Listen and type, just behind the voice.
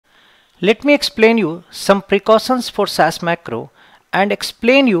Let me explain you some precautions for SAS macro and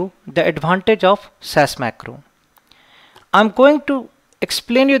explain you the advantage of SAS macro. I'm going to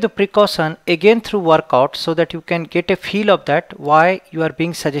explain you the precaution again through workout so that you can get a feel of that why you are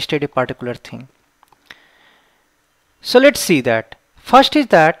being suggested a particular thing. So let's see that. First is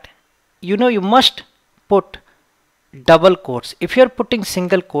that you must put double quotes. If you are putting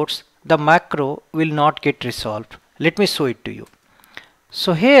single quotes, the macro will not get resolved. Let me show it to you.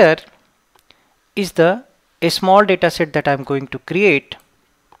 So here is a small data set that I'm going to create,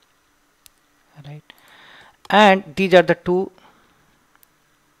 right? And these are the two.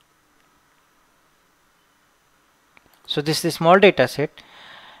 So this is a small data set.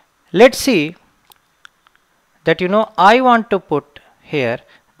 Let's see that I want to put here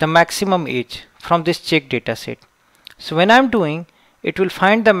the maximum age from this check data set. So when I'm doing, it will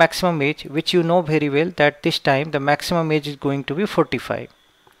find the maximum age, which you know very well that this time the maximum age is going to be 45.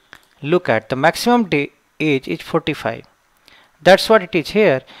 Look at the maximum age is 45. That's what it is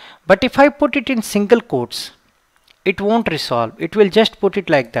here. But if I put it in single quotes, it won't resolve. It will just put it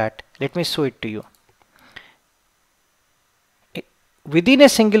like that. Let me show it to you. Within a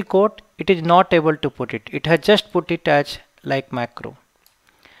single quote, it is not able to put it. It has just put it as like macro.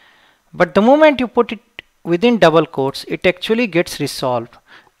 But the moment you put it within double quotes, it actually gets resolved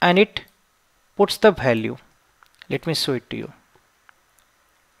and it puts the value. Let me show it to you.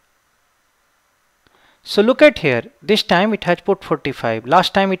 So look at here, this time it has put 45,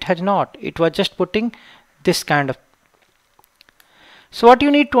 last time it has not, it was just putting this kind of. So what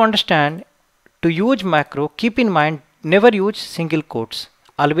you need to understand, to use macro, keep in mind, never use single quotes,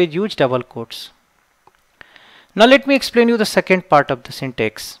 always use double quotes. Now let me explain you the second part of the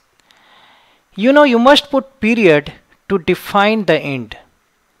syntax. You must put period to define the end.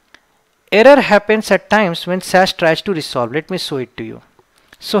 Error happens at times when SAS tries to resolve. Let me show it to you.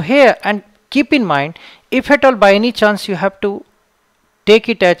 So here, and keep in mind, if at all by any chance you have to take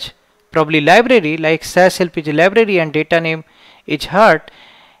it as probably library, like SAS help is a library and data name is heart,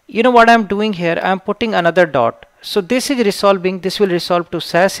 what I'm doing here, I'm putting another dot. So this is resolving, this will resolve to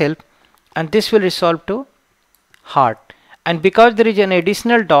SAS help and this will resolve to heart. And because there is an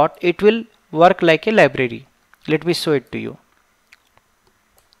additional dot, it will work like a library. Let me show it to you.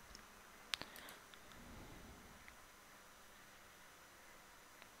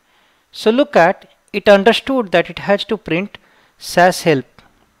 So look at, it understood that it has to print SAS help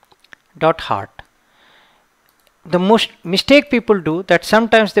dot heart. The most mistake people do that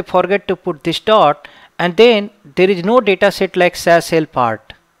sometimes they forget to put this dot and then there is no data set like SAS help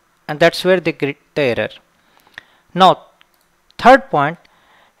heart, and that's where they get the error. Now third point,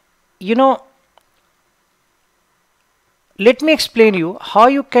 let me explain you how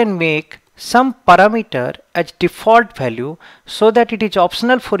you can make some parameter as default value so that it is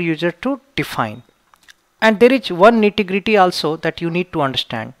optional for user to define. And there is one nitty-gritty also that you need to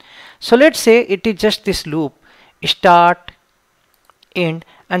understand. So let's say it is just this loop, start, end,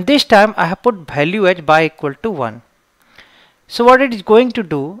 and this time I have put value as by equal to 1. So what it is going to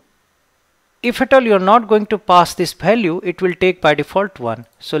do, if at all you are not going to pass this value, it will take by default 1.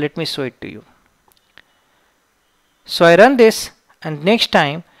 So let me show it to you. So I run this, and next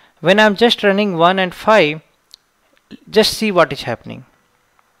time when I'm just running 1 and 5, just see what is happening.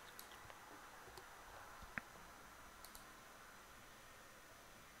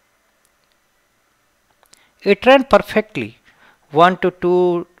 It ran perfectly. 1 to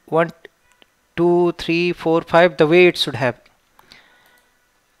 2, 1, 2, 3, 4, 5, the way it should have.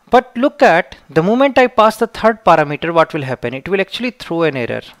 But look at, the moment I pass the third parameter, what will happen? It will actually throw an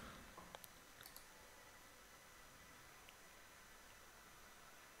error.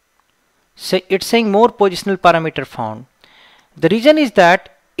 So it's saying more positional parameter found. The reason is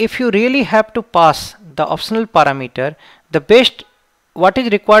that if you really have to pass the optional parameter, the best what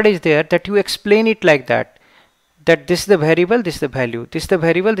is required is there that you explain it like that this is the variable, this is the value, this is the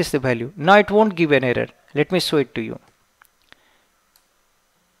variable, this is the value. Now it won't give an error. Let me show it to you.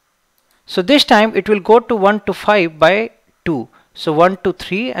 So this time it will go to 1 to 5 by 2. So 1 to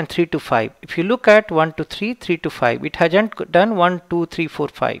 3 and 3 to 5. If you look at 1 to 3, 3 to 5, it hasn't done 1, 2, 3, 4,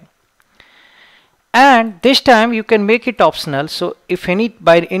 5. And this time you can make it optional. So if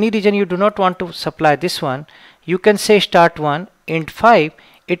by any reason you do not want to supply this one, you can say start 1, end 5.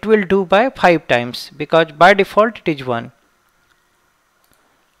 It will do by 5 times because by default it is 1.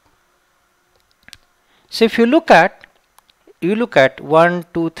 So if you look at 1,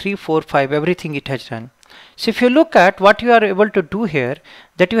 2, 3, 4, 5, everything it has done. So if you look at what you are able to do here,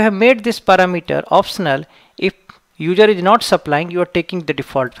 that you have made this parameter optional. If user is not supplying, you are taking the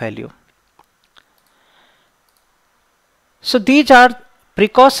default value. So these are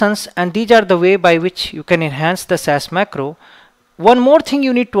precautions, and these are the way by which you can enhance the SAS macro. One more thing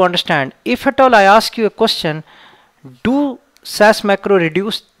you need to understand, if at all I ask you a question, do SAS macro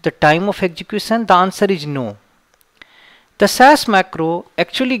reduce the time of execution? The answer is no. The SAS macro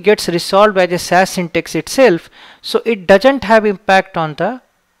actually gets resolved as a SAS syntax itself, so it doesn't have impact on the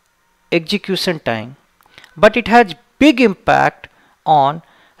execution time, but it has big impact on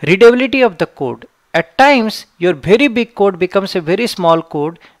readability of the code. At times your very big code becomes a very small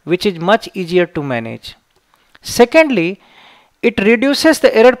code, which is much easier to manage. Secondly, it reduces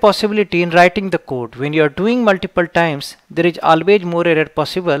the error possibility in writing the code. When you are doing multiple times, there is always more error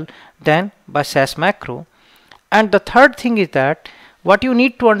possible than by SAS macro. And the third thing is that what you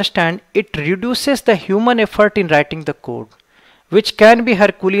need to understand, it reduces the human effort in writing the code, which can be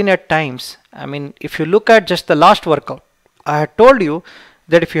Herculean at times. I mean, if you look at just the last workout, I had told you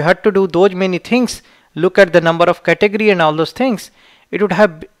that if you had to do those many things, look at the number of category and all those things, it would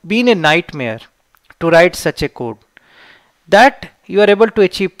have been a nightmare to write such a code. That you are able to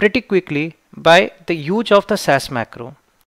achieve pretty quickly by the use of the SAS macro.